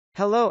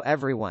Hello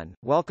everyone,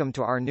 welcome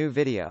to our new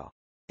video.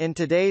 In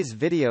today's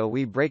video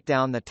we break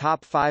down the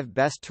top 5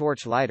 best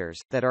torch lighters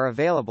that are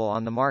available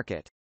on the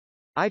market.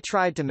 I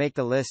tried to make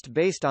the list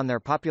based on their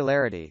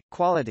popularity,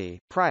 quality,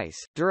 price,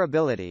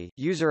 durability,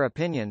 user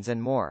opinions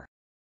and more.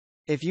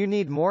 If you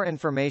need more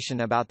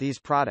information about these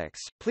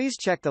products, please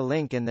check the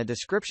link in the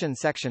description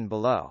section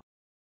below.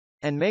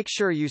 And make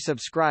sure you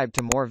subscribe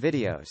to more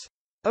videos.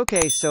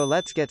 Okay, so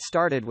let's get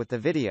started with the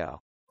video.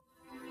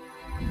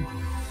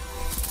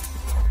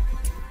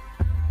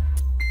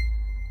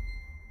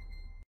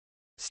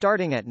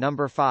 Starting at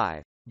number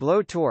 5.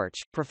 Blow Torch,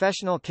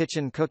 Professional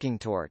Kitchen Cooking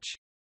Torch.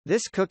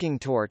 This cooking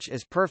torch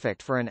is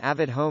perfect for an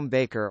avid home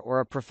baker or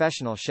a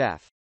professional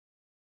chef.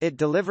 It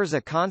delivers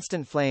a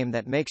constant flame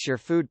that makes your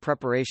food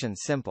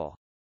preparations simple.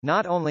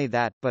 Not only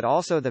that, but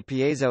also the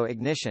piezo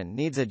ignition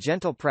needs a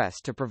gentle press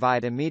to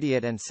provide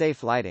immediate and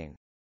safe lighting.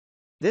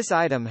 This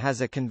item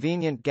has a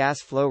convenient gas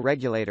flow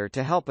regulator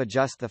to help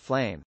adjust the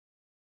flame.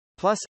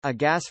 Plus, a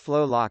gas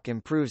flow lock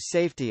improves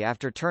safety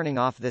after turning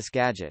off this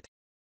gadget.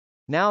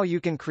 Now you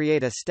can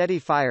create a steady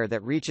fire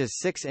that reaches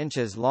 6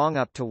 inches long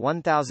up to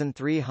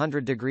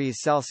 1,300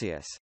 degrees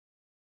Celsius.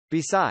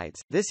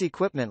 Besides, this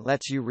equipment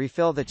lets you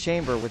refill the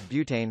chamber with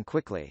butane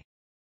quickly.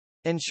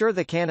 Ensure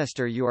the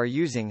canister you are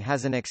using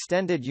has an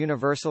extended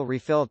universal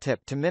refill tip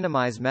to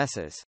minimize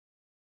messes.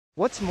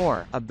 What's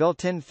more, a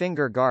built-in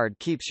finger guard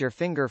keeps your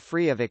finger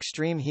free of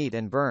extreme heat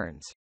and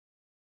burns.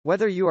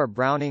 Whether you are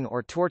browning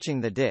or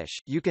torching the dish,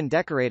 you can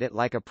decorate it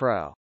like a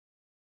pro.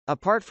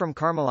 Apart from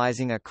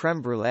caramelizing a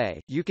crème brûlée,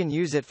 you can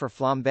use it for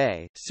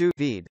flambé, sous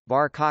vide,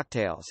 bar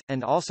cocktails,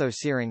 and also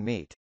searing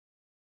meat.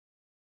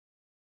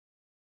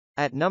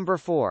 At number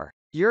 4.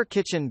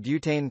 EurKitchen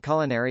Butane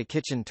Culinary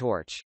Kitchen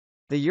Torch.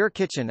 The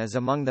EurKitchen is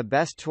among the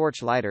best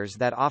torch lighters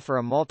that offer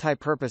a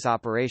multi-purpose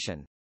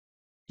operation.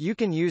 You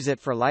can use it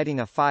for lighting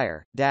a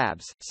fire,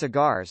 dabs,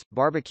 cigars,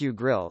 barbecue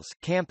grills,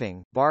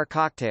 camping, bar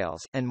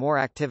cocktails, and more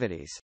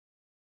activities.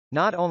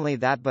 Not only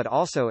that, but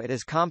also it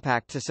is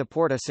compact to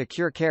support a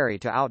secure carry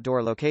to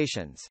outdoor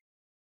locations.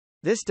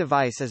 This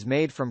device is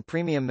made from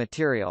premium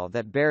material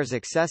that bears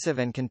excessive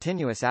and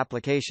continuous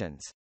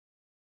applications.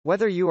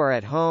 Whether you are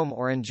at home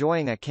or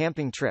enjoying a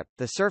camping trip,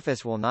 the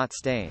surface will not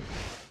stain.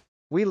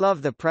 We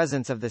love the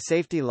presence of the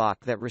safety lock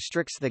that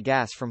restricts the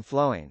gas from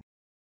flowing.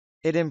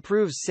 It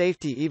improves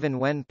safety even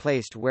when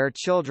placed where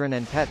children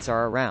and pets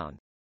are around.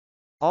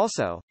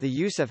 Also, the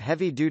use of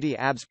heavy-duty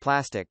ABS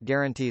plastic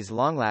guarantees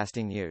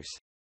long-lasting use.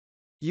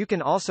 You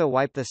can also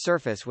wipe the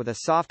surface with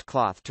a soft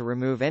cloth to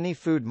remove any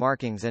food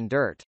markings and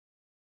dirt.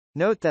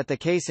 Note that the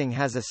casing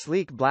has a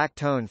sleek black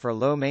tone for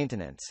low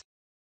maintenance.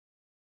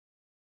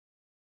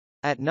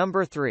 At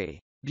number 3.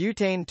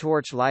 Butane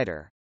Torch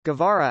Lighter.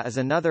 Guevara is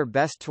another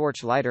best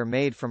torch lighter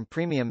made from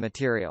premium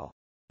material.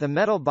 The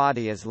metal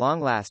body is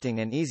long-lasting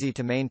and easy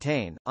to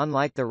maintain,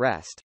 unlike the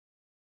rest.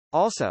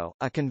 Also,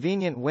 a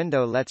convenient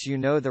window lets you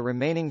know the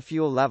remaining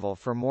fuel level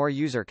for more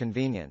user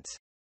convenience.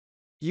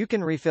 You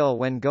can refill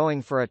when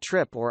going for a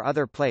trip or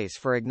other place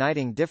for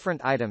igniting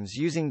different items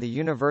using the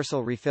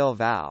universal refill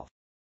valve.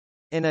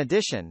 In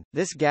addition,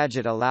 this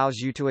gadget allows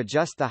you to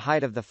adjust the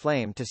height of the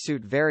flame to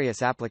suit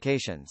various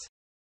applications.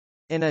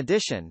 In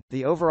addition,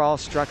 the overall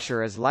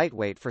structure is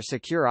lightweight for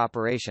secure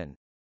operation.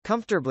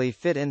 Comfortably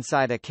fit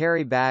inside a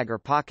carry bag or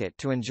pocket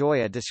to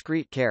enjoy a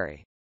discreet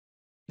carry.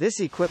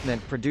 This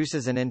equipment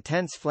produces an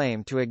intense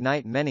flame to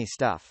ignite many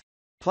stuff.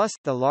 Plus,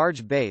 the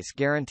large base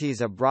guarantees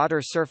a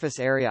broader surface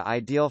area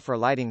ideal for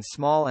lighting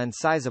small and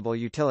sizable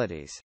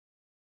utilities.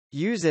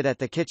 Use it at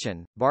the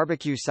kitchen,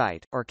 barbecue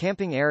site, or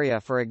camping area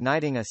for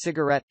igniting a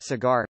cigarette,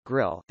 cigar,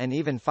 grill, and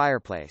even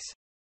fireplace.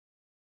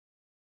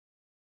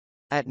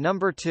 At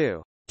number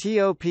 2.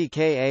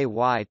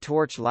 TOPKAY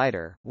Torch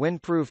Lighter,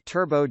 Windproof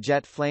Turbo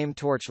Jet Flame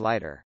Torch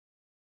Lighter.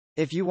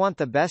 If you want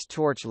the best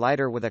torch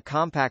lighter with a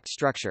compact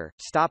structure,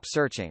 stop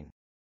searching.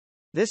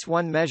 This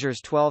one measures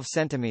 12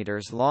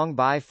 cm long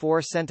by 4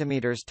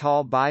 cm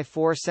tall by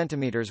 4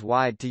 cm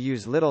wide to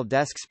use little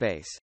desk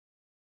space.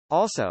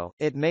 Also,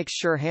 it makes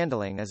sure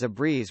handling is a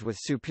breeze with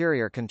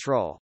superior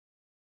control.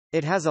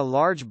 It has a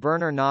large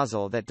burner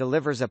nozzle that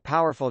delivers a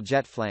powerful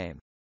jet flame.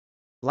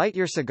 Light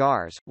your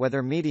cigars,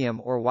 whether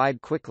medium or wide,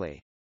 quickly.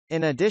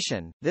 In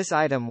addition, this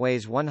item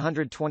weighs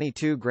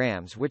 122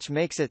 grams, which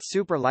makes it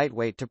super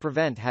lightweight to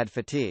prevent head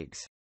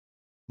fatigues.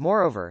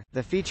 Moreover,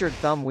 the featured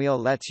thumb wheel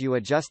lets you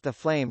adjust the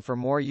flame for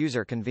more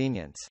user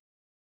convenience.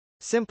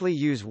 Simply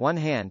use one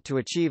hand to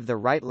achieve the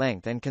right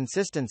length and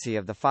consistency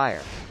of the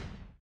fire.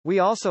 We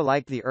also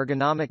like the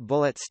ergonomic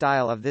bullet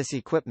style of this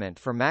equipment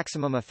for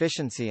maximum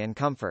efficiency and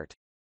comfort.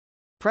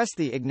 Press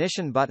the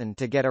ignition button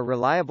to get a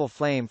reliable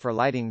flame for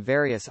lighting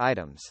various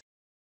items.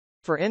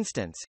 For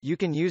instance, you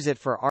can use it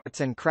for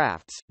arts and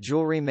crafts,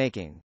 jewelry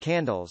making,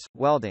 candles,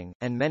 welding,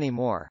 and many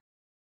more.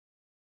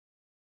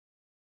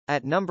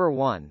 At number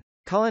 1.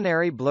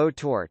 Culinary Blow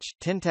Torch,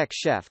 Tintec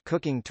Chef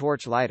Cooking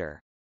Torch Lighter.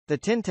 The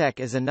Tintec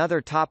is another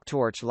top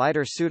torch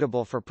lighter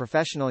suitable for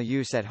professional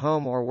use at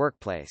home or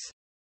workplace.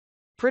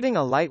 Pretting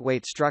a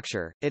lightweight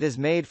structure, it is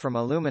made from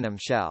aluminum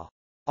shell.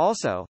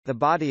 Also, the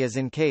body is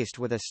encased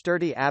with a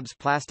sturdy ABS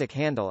plastic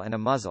handle and a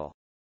muzzle.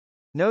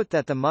 Note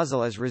that the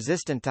muzzle is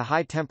resistant to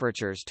high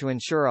temperatures to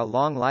ensure a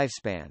long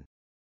lifespan.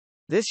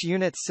 This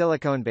unit's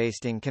silicone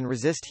basting can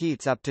resist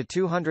heats up to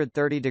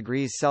 230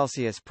 degrees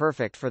Celsius,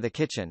 perfect for the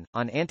kitchen,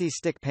 on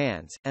anti-stick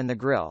pans, and the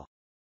grill.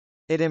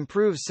 It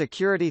improves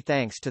security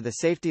thanks to the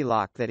safety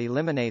lock that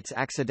eliminates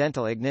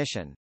accidental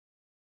ignition.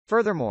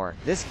 Furthermore,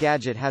 this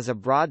gadget has a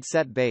broad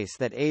set base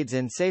that aids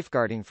in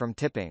safeguarding from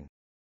tipping.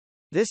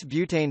 This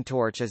butane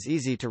torch is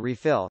easy to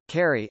refill,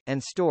 carry,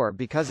 and store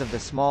because of the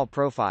small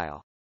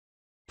profile.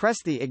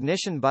 Press the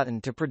ignition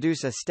button to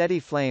produce a steady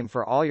flame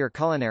for all your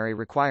culinary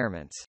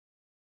requirements.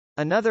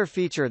 Another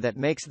feature that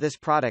makes this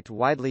product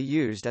widely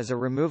used is a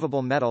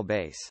removable metal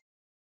base.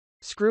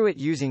 Screw it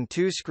using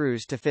 2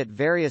 screws to fit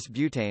various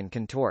butane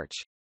can torch.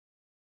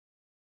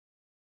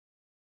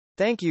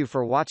 Thank you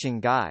for watching,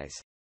 guys.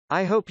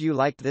 I hope you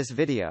liked this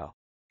video.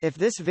 If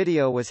this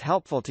video was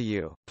helpful to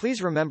you,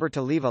 please remember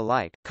to leave a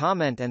like,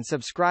 comment and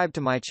subscribe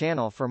to my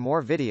channel for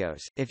more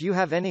videos. If you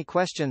have any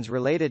questions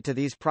related to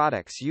these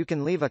products, you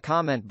can leave a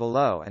comment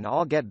below and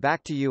I'll get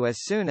back to you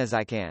as soon as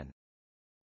I can.